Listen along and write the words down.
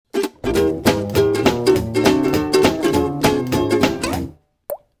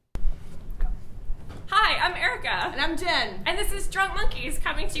Monkeys,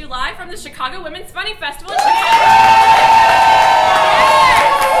 coming to you live from the Chicago Women's Funny Festival in Chicago.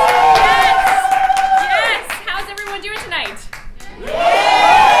 Yes! How's everyone doing tonight?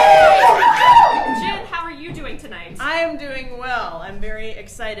 Jen, how are you doing tonight? I am doing well. I'm very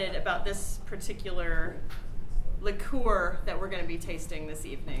excited about this particular liqueur that we're going to be tasting this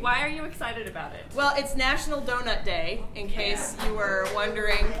evening. Why are you excited about it? Well, it's National Donut Day, in case you were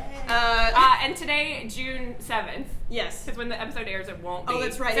wondering. And today, June 7th. Yes. Because when the episode airs, it won't be. Oh,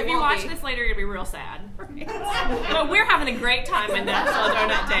 that's right. So if you watch this later, you're going to be real sad. But we're having a great time in National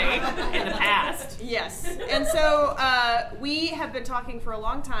Donut Day in the past. Yes. And so we have been talking for a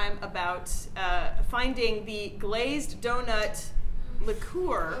long time about finding the glazed donut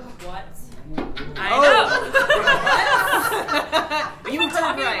liqueur. What? I know. We've been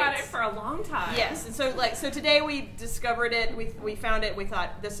talking about it for a long time. Yes, and so today we discovered it. We found it. We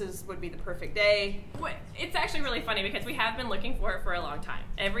thought would be the perfect day. It's actually really funny because we have been looking for it for a long time.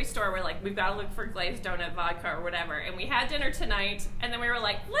 Every store we're like, we've got to look for glazed donut vodka or whatever. And we had dinner tonight, and then we were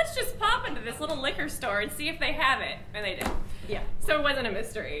like, let's just pop into this little liquor store and see if they have it, and they did. Yeah. So it wasn't a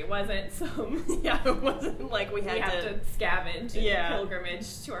mystery. It wasn't some. Yeah, it wasn't like we have to scavenge and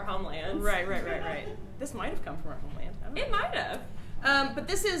pilgrimage to our homelands. Right. This might have come from our homeland. I don't know. It might have. But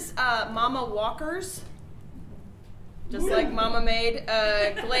this is Mama Walker's, just like Mama made,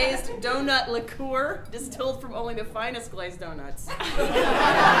 glazed donut liqueur, distilled from only the finest glazed donuts. And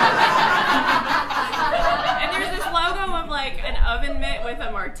there's this logo of like an oven mitt with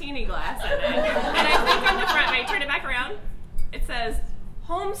a martini glass in it. And I think on the front, when you turn it back around, it says,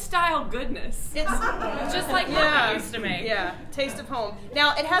 home style goodness. It's just like Mama used to make. Yeah, taste of home.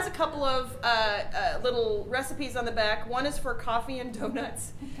 Now, it has a couple of little recipes on the back. One is for coffee and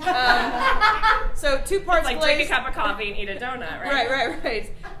donuts. So 2 parts like glazed. Drink a cup of coffee and eat a donut, right?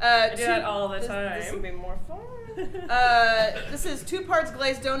 Right. I do that all the time. This will be more fun. This is 2 parts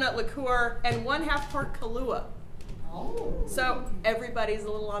glazed donut liqueur and 1/2 part Kahlua. Oh. So everybody's a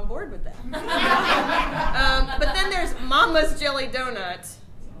little on board with that. But then there's Mama's Jelly Donut.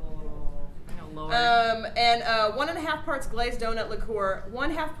 Lord. And 1.5 parts glazed donut liqueur,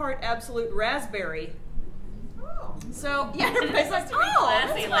 1/2 part Absolute Raspberry. So yeah, everybody's like,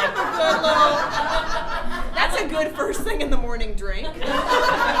 classy, that's a good first thing in the morning drink.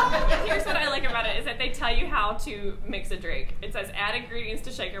 Here's what I like about it is that they tell you how to mix a drink. It says add ingredients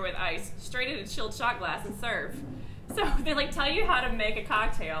to shaker with ice, straight in a chilled shot glass, and serve. So they like tell you how to make a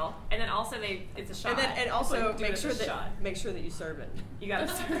cocktail, and then also it's a shot. And also like, make sure that you serve it. You gotta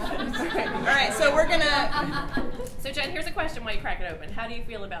serve it. All right, so we're gonna. So Jen, here's a question while you crack it open. How do you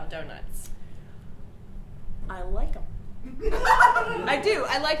feel about donuts? I like them. I do.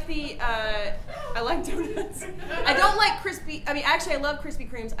 I like donuts. I don't like crispy. I mean, actually, I love Krispy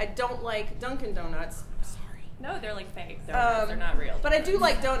Kremes. I don't like Dunkin' Donuts. No, they're like fake donuts. They're not real. But I do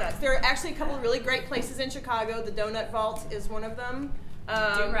like donuts. There are actually a couple of really great places in Chicago. The Donut Vault is one of them.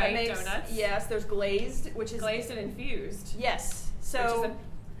 Donuts? Yes, there's glazed, which is glazed and infused. Yes. So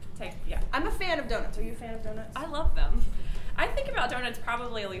I'm a fan of donuts. Are you a fan of donuts? I love them. I think about donuts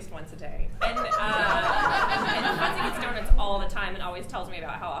probably at least once a day. And Fuzzy gets donuts all the time and always tells me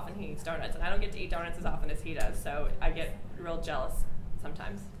about how often he eats donuts. And I don't get to eat donuts as often as he does, so I get real jealous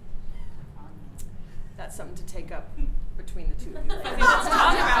sometimes. That's something to take up between the two of you. Let's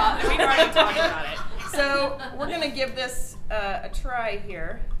talk about it. We've already talked about it. So we're going to give this a try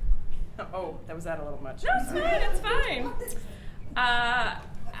here. Oh, that was a little much. No, it's fine.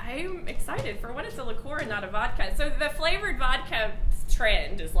 I'm excited for when it's a liqueur and not a vodka. So the flavored vodka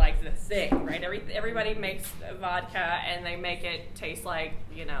trend is like the thing, right? Everybody makes a vodka and they make it taste like,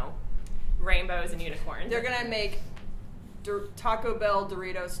 rainbows and unicorns. They're going to make Taco Bell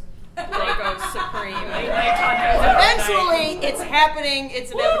Doritos Logo Supreme. Eventually, it's happening.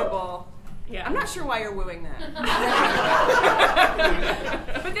 It's inevitable. Yeah. I'm not sure why you're wooing that.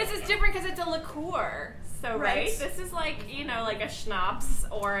 But this is different because it's a liqueur. So, right? This is like, like a schnapps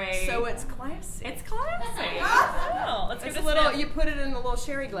or a... So it's classy. It's classy. Oh, let's give it a sniff. You put it in the little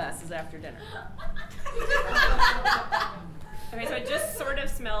sherry glasses after dinner. Okay, so it just sort of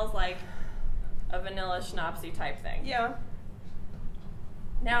smells like a vanilla schnapsy type thing. Yeah.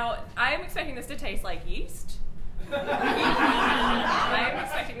 Now, I'm expecting this to taste like yeast. I'm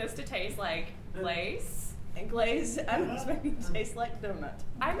expecting this to taste like glaze. And glaze, I'm expecting it to taste like donut.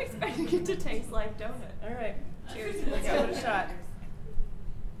 I'm expecting it to taste like donut. All right. Cheers. Let's give it a shot.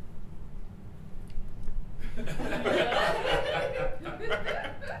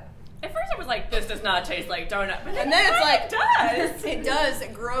 At first I was like, this does not taste like donut. But and then it's like, it does. It does.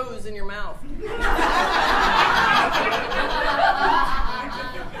 It grows in your mouth.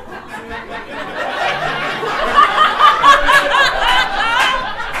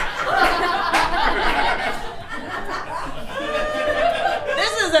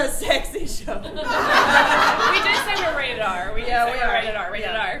 is a sexy show. We did say we're rated R. We are rated R. Rated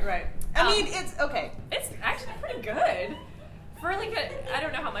R. Right. I mean, it's okay. It's actually pretty good. For like I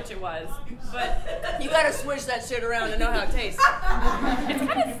don't know how much it was, but You gotta swish that shit around to know how it tastes. it's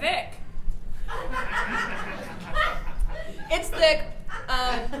kind of thick. It's thick.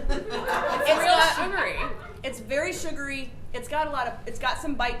 It's real sugary. It's very sugary. It's got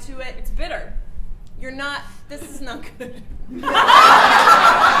some bite to it. It's bitter. This is not good.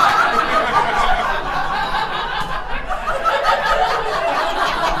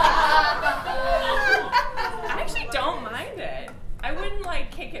 I actually don't mind it. I wouldn't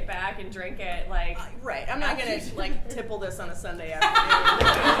like kick it back and drink it like. Right. I'm not gonna like tipple this on a Sunday afternoon.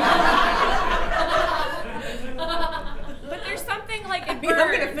 But there's something like it I'm gonna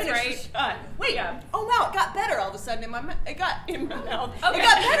burns, finish right? the shot. Wait. Yeah. Oh wow! It got better all of a sudden in my mouth. It got in my mouth. Okay. It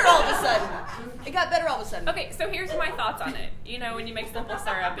got better all of a sudden. It got better all of a sudden. Okay, so here's my thoughts on it. You know, when you make simple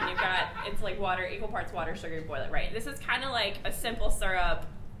syrup and it's like water, equal parts water, sugar, you boil it, right? This is kind of like a simple syrup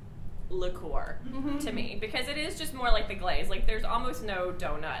liqueur to me because it is just more like the glaze. Like there's almost no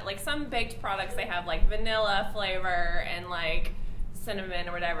donut. Like some baked products, they have like vanilla flavor and like cinnamon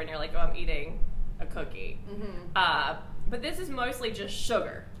or whatever, and you're like, oh, I'm eating a cookie. But this is mostly just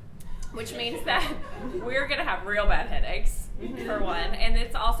sugar, which means that we're gonna have real bad headaches for one, and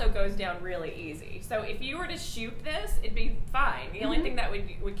it also goes down really easy. So if you were to shoot this, it'd be fine. The only thing that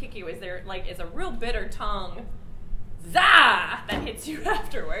would kick you is there like is a real bitter tongue that hits you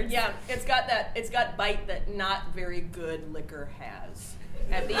afterwards. Yeah, it's got bite that not very good liquor has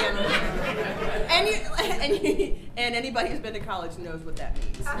at the end of it. And anybody who's been to college knows what that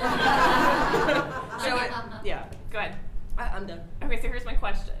means. Yeah. Go ahead. I'm done. Okay, so here's my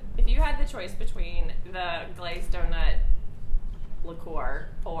question. If you had the choice between the glazed donut liqueur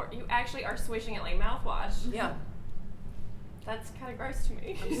or you actually are swishing it like mouthwash. Yeah. That's kind of gross to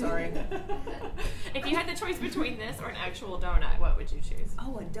me. I'm sorry. If you had the choice between this or an actual donut, what would you choose?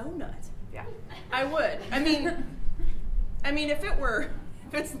 Oh, a donut. Yeah. I would. I mean, if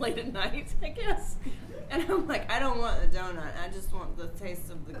it's late at night, I guess. And I'm like, I don't want the donut. I just want the taste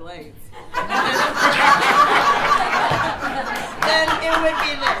of the glaze. Then it would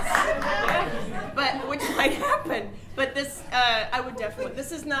be this. But which might happen. But this, I would definitely.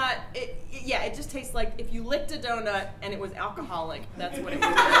 This is not. It just tastes like if you licked a donut and it was alcoholic. That's what it would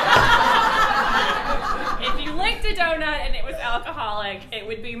be. If you licked a donut and it was alcoholic, it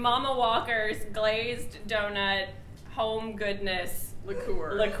would be Mama Walker's glazed donut home goodness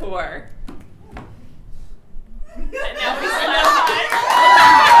liqueur. And now we slap